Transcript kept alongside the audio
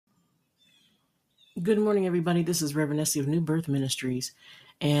Good morning, everybody. This is Reverend Essie of New Birth Ministries,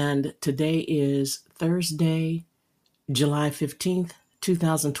 and today is Thursday, July 15th,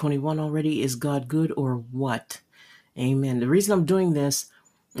 2021 already. Is God good or what? Amen. The reason I'm doing this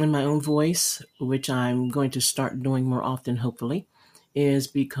in my own voice, which I'm going to start doing more often, hopefully, is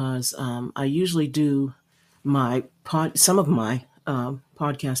because I usually do some of my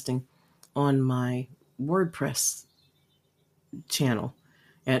podcasting on my WordPress channel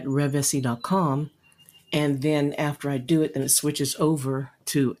at revessi.com. And then after I do it, then it switches over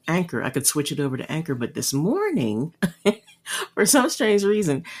to Anchor. I could switch it over to Anchor, but this morning, for some strange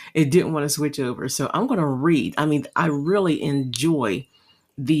reason, it didn't want to switch over. So I'm going to read. I mean, I really enjoy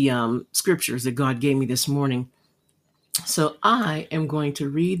the scriptures that God gave me this morning. So I am going to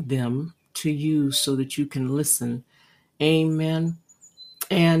read them to you so that you can listen. Amen.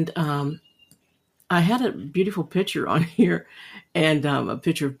 And I had a beautiful picture on here and a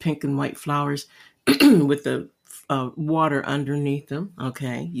picture of pink and white flowers with the water underneath them.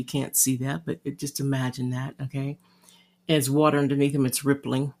 Okay. You can't see that, but just imagine that. Okay. As water underneath them, it's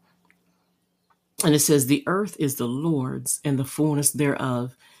rippling. And it says, the earth is the Lord's and the fullness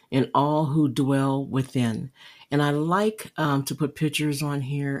thereof, and all who dwell within. And I like to put pictures on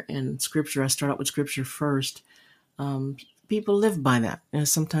here and scripture. I start out with scripture first. Um, People live by that. And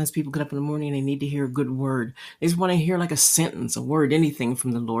sometimes people get up in the morning and they need to hear a good word. They just want to hear like a sentence, a word, anything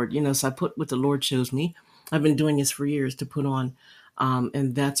from the Lord. So I put what the Lord shows me. I've been doing this for years to put on.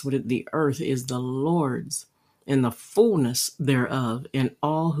 And that's what the earth is the Lord's and the fullness thereof and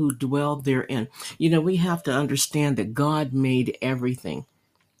all who dwell therein. We have to understand that God made everything.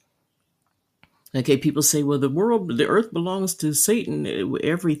 Okay, people say, well, the earth belongs to Satan.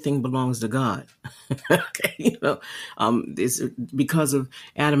 Everything belongs to God. Okay, it's because of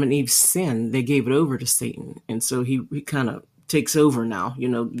Adam and Eve's sin, they gave it over to Satan. And so he kind of takes over now,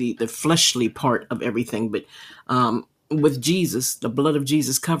 the fleshly part of everything. But with Jesus, the blood of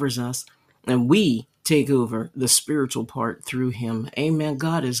Jesus covers us, and we take over the spiritual part through him. Amen.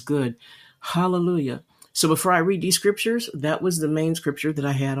 God is good. Hallelujah. So before I read these scriptures, that was the main scripture that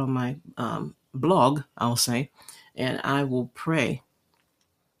I had on my blog, I'll say, and I will pray.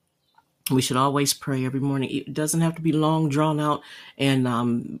 We should always pray every morning. It doesn't have to be long, drawn out, and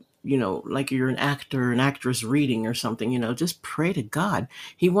like you're an actor, or an actress reading or something. Just pray to God.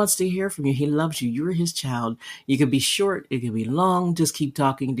 He wants to hear from you. He loves you. You're his child. You could be short, it could be long. Just keep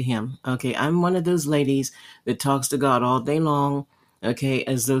talking to him. Okay, I'm one of those ladies that talks to God all day long. Okay,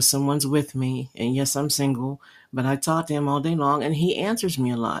 as though someone's with me. And yes, I'm single, but I talk to him all day long and he answers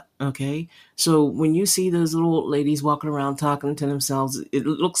me a lot. Okay, so when you see those little old ladies walking around talking to themselves, it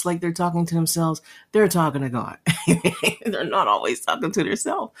looks like they're talking to themselves. They're talking to God. They're not always talking to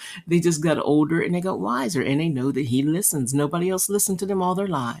themselves. They just got older and they got wiser and they know that he listens. Nobody else listened to them all their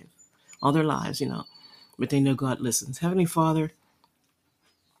lives, but they know God listens. Heavenly Father,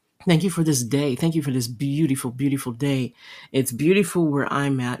 thank you for this day. Thank you for this beautiful, beautiful day. It's beautiful where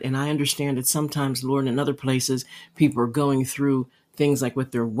I'm at. And I understand that sometimes, Lord, in other places, people are going through things like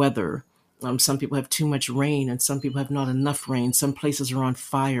with their weather. Some people have too much rain and some people have not enough rain. Some places are on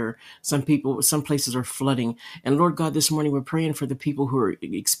fire. Some places are flooding. And Lord God, this morning we're praying for the people who are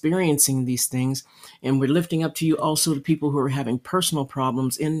experiencing these things. And we're lifting up to you also the people who are having personal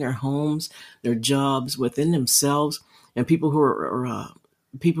problems in their homes, their jobs, within themselves, and people who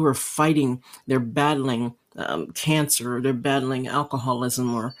are fighting, they're battling cancer, or they're battling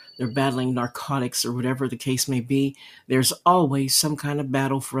alcoholism, or they're battling narcotics, or whatever the case may be. There's always some kind of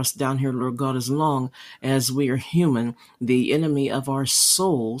battle for us down here, Lord God. As long as we are human, the enemy of our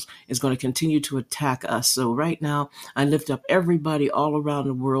souls is going to continue to attack us. So right now, I lift up everybody all around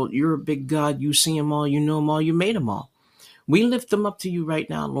the world. You're a big God. You see them all. You know them all. You made them all. We lift them up to you right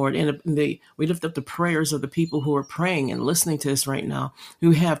now, Lord. And we lift up the prayers of the people who are praying and listening to us right now,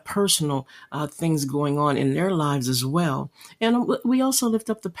 who have personal things going on in their lives as well. And we also lift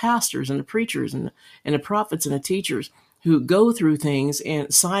up the pastors and the preachers and the prophets and the teachers who go through things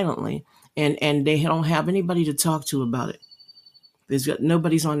and silently, and they don't have anybody to talk to about it.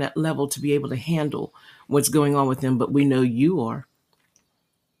 Nobody's on that level to be able to handle what's going on with them, but we know you are.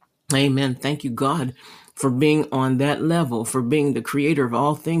 Amen. Thank you, God, for being on that level, for being the creator of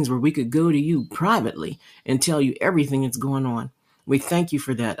all things, where we could go to you privately and tell you everything that's going on. We thank you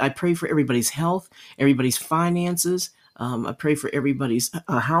for that. I pray for everybody's health, everybody's finances. I pray for everybody's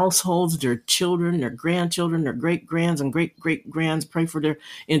households, their children, their grandchildren, their great-grands and great-great-grands. Pray for their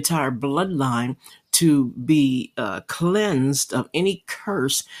entire bloodline to be cleansed of any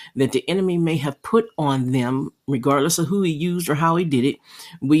curse that the enemy may have put on them, regardless of who he used or how he did it.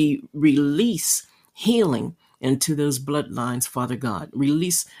 We release healing into those bloodlines, Father God.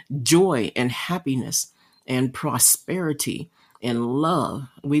 Release joy and happiness and prosperity and love.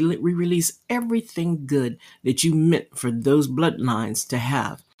 We release everything good that you meant for those bloodlines to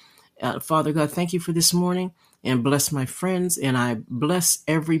have. Father God, thank you for this morning, and bless my friends, and I bless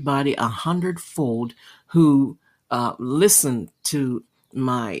everybody 100-fold who listen to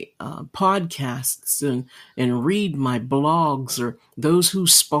my podcasts and read my blogs, or those who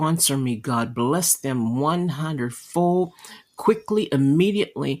sponsor me. God bless them 100-fold, quickly,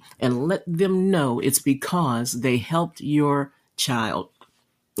 immediately, and let them know it's because they helped your child.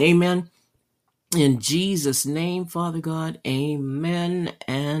 Amen. In Jesus' name, Father God, amen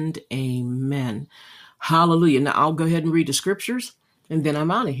and amen. Hallelujah. Now I'll go ahead and read the scriptures, and then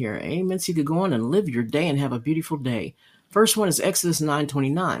I'm out of here. Amen. So you could go on and live your day and have a beautiful day. First one is Exodus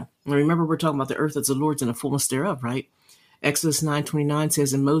 9:29. And remember, we're talking about the earth as the Lord's and the fullness thereof, right? Exodus 9:29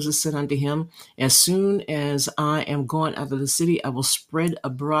 says, And Moses said unto him, As soon as I am gone out of the city, I will spread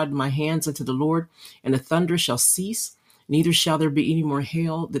abroad my hands unto the Lord, and the thunder shall cease, neither shall there be any more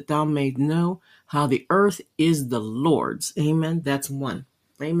hail, that thou mayst know how the earth is the Lord's. Amen. That's one.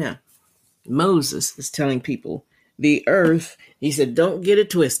 Amen. Moses is telling people the earth, he said, don't get it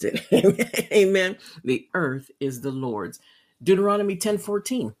twisted. Amen. The earth is the Lord's. Deuteronomy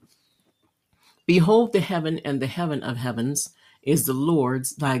 10:14. Behold, the heaven and the heaven of heavens is the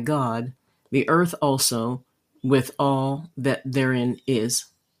Lord's thy God, the earth also with all that therein is.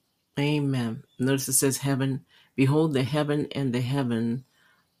 Amen. Notice it says heaven. Behold, the heaven and the heaven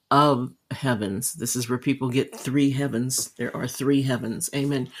of heavens. This is where people get three heavens. There are three heavens.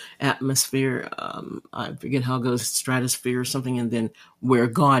 Amen. Atmosphere. I forget how it goes, stratosphere or something, and then where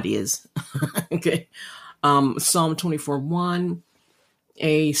God is. Okay. Psalm 24:1,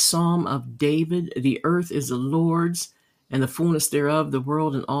 a psalm of David. The earth is the Lord's, and the fullness thereof, the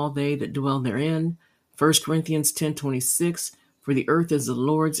world and all they that dwell therein. 1 Corinthians 10:26, for the earth is the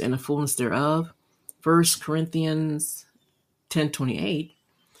Lord's and the fullness thereof. 1 Corinthians 10:28,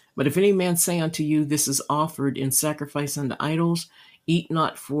 but if any man say unto you, this is offered in sacrifice unto idols, eat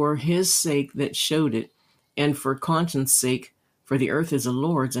not for his sake that showed it, and for conscience sake, for the earth is the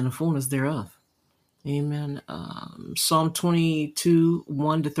Lord's and the fullness thereof. Amen. Psalm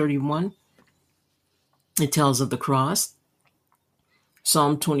 22:1-31, it tells of the cross.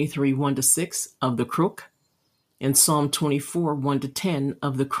 Psalm 23:1-6 of the crook, and Psalm 24:1-10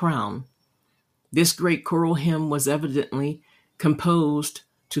 of the crown. This great choral hymn was evidently composed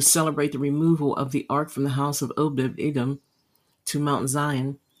to celebrate the removal of the ark from the house of Obed-Edom to Mount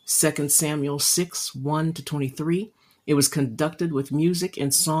Zion. 2 Samuel 6:1-23. It was conducted with music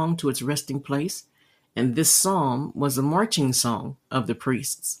and song to its resting place, and this psalm was a marching song of the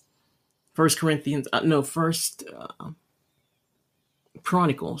priests. First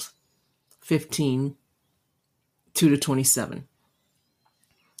Chronicles 15:2-27.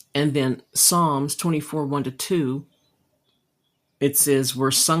 And then Psalms 24:1-2, it says,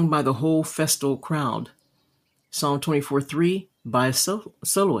 were sung by the whole festal crowd. Psalm 24:3 by a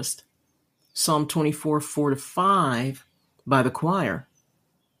soloist. Psalm 24:4-5 by the choir.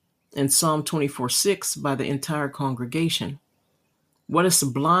 And Psalm 24:6 by the entire congregation. What a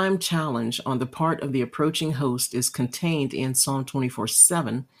sublime challenge on the part of the approaching host is contained in Psalm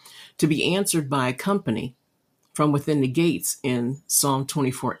 24:7, to be answered by a company from within the gates in Psalm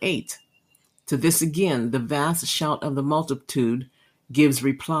 24:8. To this again, the vast shout of the multitude gives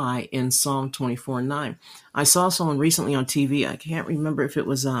reply in Psalm 24:9. I saw someone recently on TV. I can't remember if it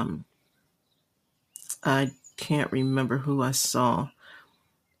was, I can't remember who I saw.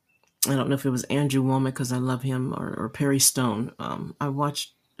 I don't know if it was Andrew Womack, because I love him, or Perry Stone. I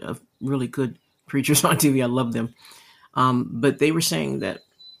watched really good preachers on TV. I love them. But they were saying that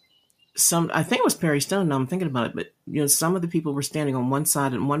I think it was Perry Stone, now I'm thinking about it, but some of the people were standing on one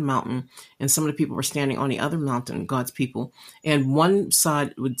side in one mountain, and some of the people were standing on the other mountain, God's people, and one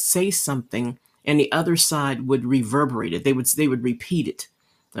side would say something and the other side would reverberate it. They would repeat it.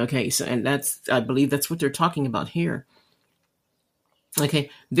 Okay, so, and I believe that's what they're talking about here. Okay,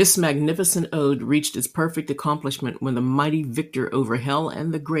 this magnificent ode reached its perfect accomplishment when the mighty victor over hell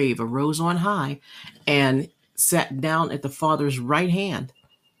and the grave arose on high and sat down at the Father's right hand.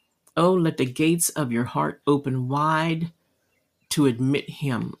 Oh, let the gates of your heart open wide to admit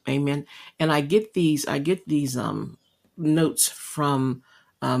him. Amen. And I get these notes from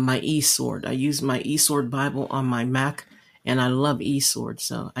my eSword. I use my eSword Bible on my Mac, and I love eSword.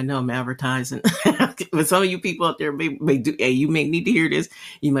 So I know I'm advertising, but some of you people out there may do. Hey, you may need to hear this.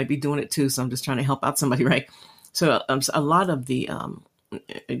 You might be doing it too. So I'm just trying to help out somebody, right? So a lot of the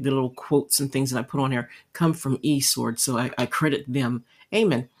little quotes and things that I put on here come from eSword. So I credit them.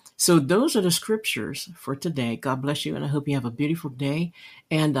 Amen. So those are the scriptures for today. God bless you, and I hope you have a beautiful day.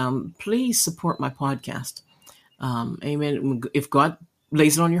 And please support my podcast. Amen. If God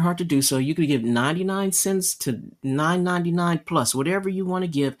lays it on your heart to do so, you could give 99 cents to 9.99 plus, whatever you want to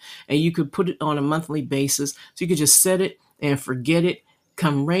give, and you could put it on a monthly basis. So you could just set it and forget it.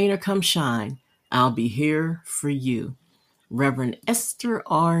 Come rain or come shine, I'll be here for you. Reverend Esther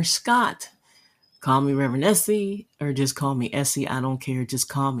R. Scott. Call me Reverend Essie, or just call me Essie. I don't care. Just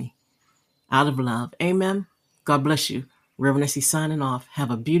call me. Out of love. Amen. God bless you. Reverend Essie signing off.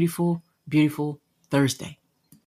 Have a beautiful, beautiful Thursday.